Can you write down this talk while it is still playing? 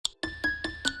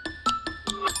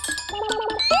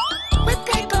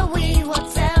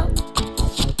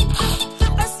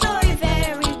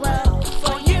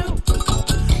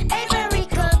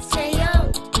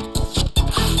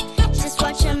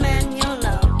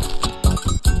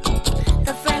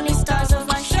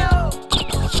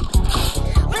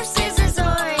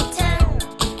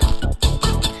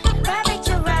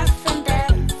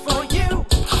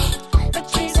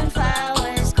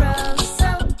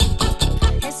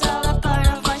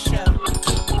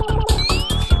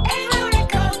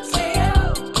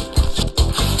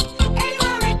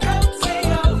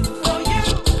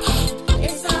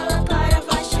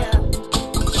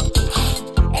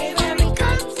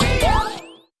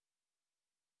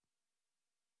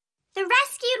the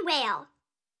rescued whale.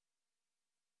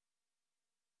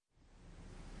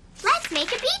 Let's make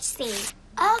a beach scene.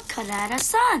 I'll cut out a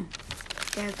sun.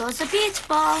 There goes a beach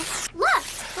ball. Look,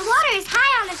 the water is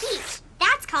high on the beach.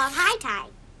 That's called high tide.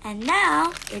 And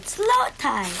now it's low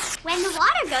tide. When the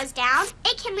water goes down,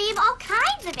 it can leave all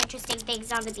kinds of interesting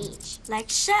things on the beach. Like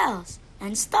shells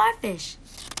and starfish.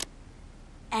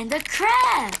 And a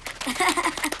crab.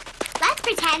 Let's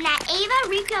pretend that Ava,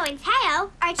 Rico, and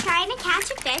Teo are trying to catch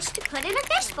a fish to put in a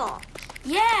fish bowl.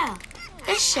 Yeah,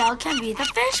 the shell can be the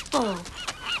fish bowl.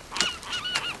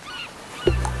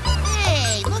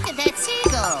 Hey, look at that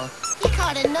seagull. He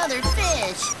caught another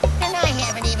fish, and I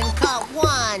haven't even caught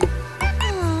one.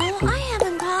 Oh, I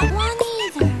haven't caught one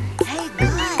either. Hey,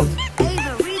 guys,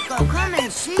 Ava, Rico, come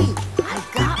and see. I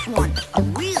got one, a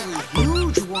really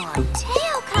huge one.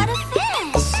 Teo caught a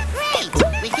fish. Great,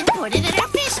 we can put it in our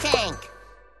fish tank.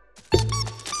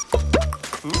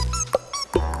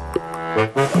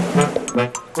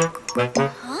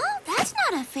 Huh? That's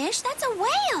not a fish, that's a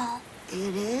whale.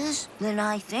 It is? Then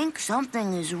I think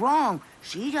something is wrong.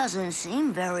 She doesn't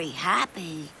seem very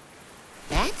happy.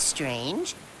 That's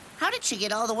strange. How did she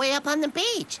get all the way up on the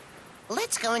beach?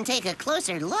 Let's go and take a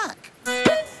closer look.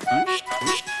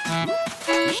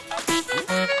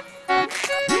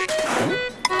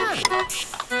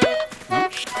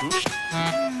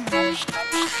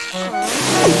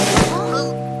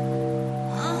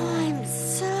 I'm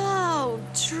so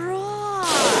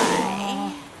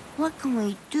dry. What can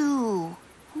we do?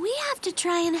 We have to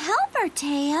try and help her,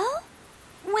 Teo.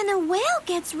 When a whale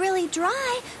gets really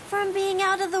dry from being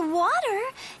out of the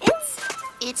water,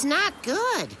 It's not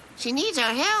good. She needs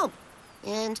our help.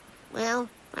 And, well,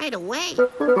 right away.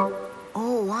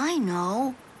 Oh, I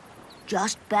know.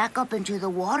 Just back up into the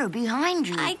water behind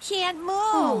you. I can't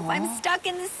move. I'm stuck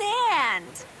in the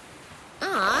sand.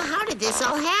 Aw, how did this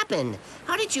all happen?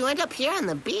 How did you end up here on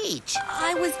the beach?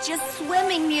 I was just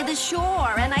swimming near the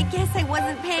shore, and I guess I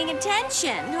wasn't paying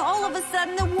attention. All of a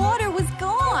sudden, the water was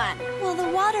gone. Well, the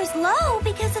water's low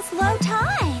because it's low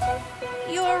tide.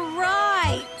 You're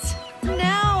right.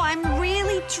 Now I'm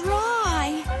really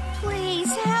dry.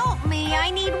 Please help me.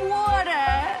 I need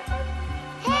water.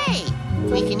 Hey,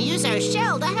 we can use our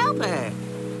shell to help her.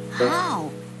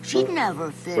 How? She'd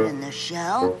never fit in the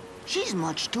shell. She's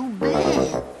much too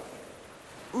big.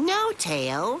 No,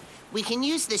 Teo. We can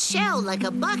use the shell like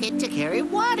a bucket to carry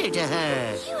water to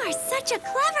her. You are such a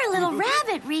clever little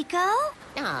rabbit, Rico.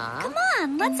 Aw. Come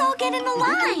on, let's all get in a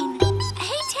line.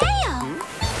 Hey, Teo.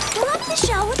 Fill up the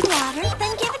shell with water,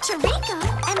 then give it to Rico,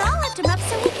 and I'll lift him up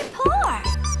so he can pour.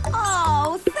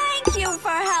 Oh, thank you for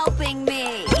helping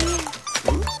me.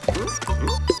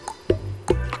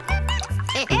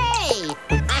 Hey,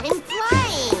 I'm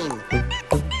flying.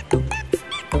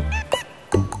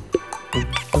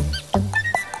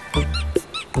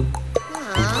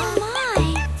 Oh, my.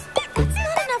 That's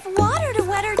not enough water to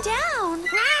wet her down.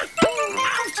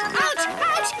 Ouch, ouch,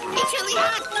 ouch. It's really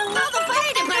hot. Call the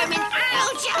fire department.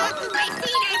 Ouch, my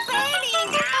feet are burning.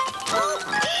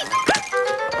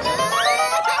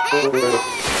 Hey,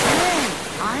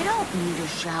 I don't need a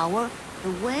shower.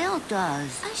 The whale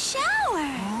does. A shower.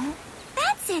 Huh?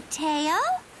 That's it, Teo.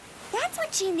 That's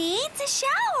what she needs, a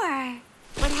shower.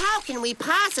 But how can we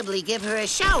possibly give her a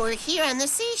shower here on the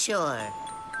seashore?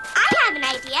 I have an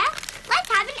idea. Let's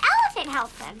have an elephant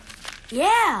help him.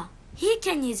 Yeah, he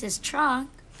can use his trunk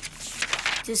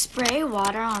to spray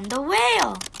water on the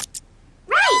whale.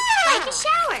 Right, like a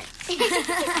shower.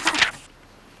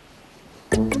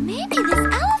 Maybe this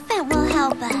elephant will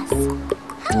help us.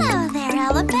 Hello there,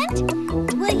 elephant.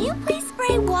 Will you please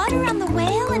spray water on the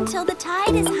whale until the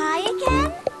tide is high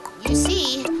again? You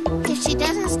see, if she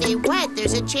doesn't stay wet,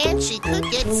 there's a chance she could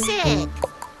get sick.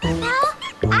 Well,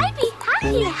 I'd be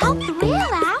happy to help the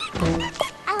whale out.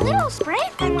 A little spray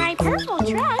from my purple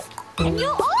truck, and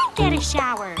you'll all get a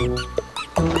shower.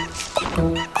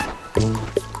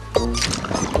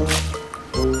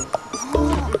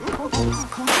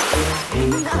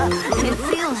 It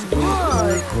feels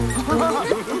good.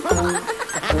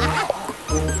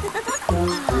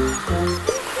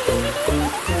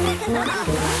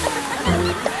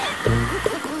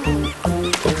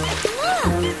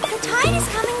 Look, the tide is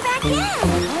coming back in.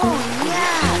 Oh,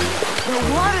 yeah. The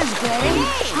water's getting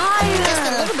higher. Just a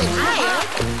little bit higher,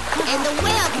 and the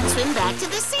whale can swim back to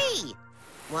the sea.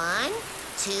 1,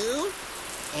 2,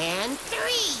 and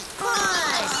 3.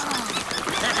 Push!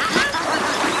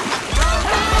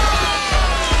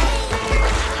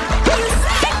 You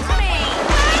saved me!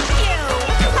 Thank you!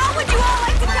 How would you all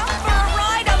like to come for a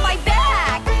ride on my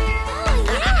back? Oh,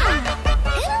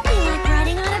 yeah. It'll be like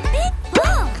riding on a big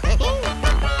bull.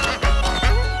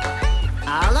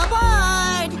 All aboard!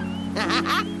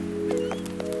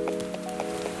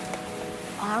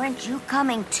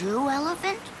 coming too,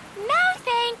 Elephant? No,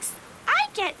 thanks. I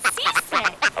get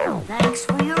seasick. Thanks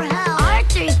for your help. Our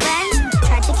three friends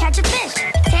tried to catch a fish.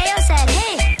 Teo said,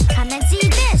 hey, come and see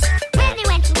this. When they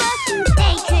went to look,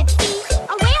 they could see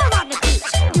a whale on the beach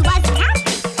who wasn't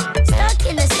happy. Stuck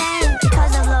in the sand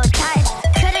because of low tide.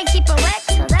 Couldn't keep it wet,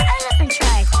 so the elephant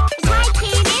tried. The tide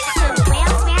came in, so the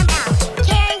whale swam out.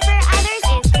 Caring for others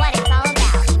is what it's all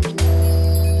about.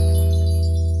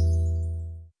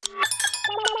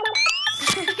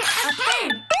 A pen.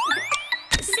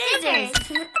 Scissors.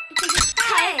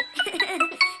 Cut.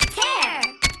 Tear.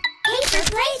 Paper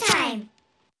playtime.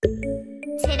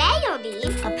 Today you'll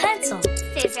need A pencil.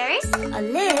 scissors, A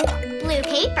lid. blue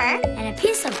paper, And a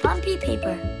piece of bumpy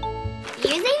paper.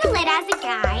 using the lid as a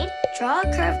guide, Draw a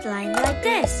curved line like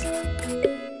this.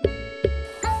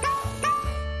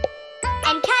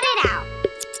 and cut it out.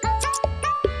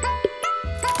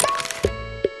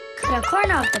 Cut a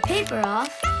corner of the paper off.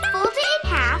 Fold it in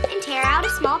half and tear out a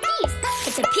small piece.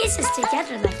 Put the pieces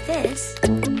together like this.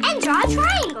 And draw a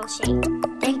triangle shape.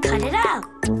 Then cut it out.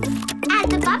 Add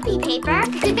the bumpy paper,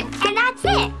 and that's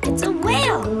it. It's a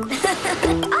whale.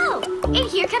 Oh, and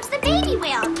here comes the baby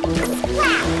whale.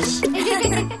 Splash!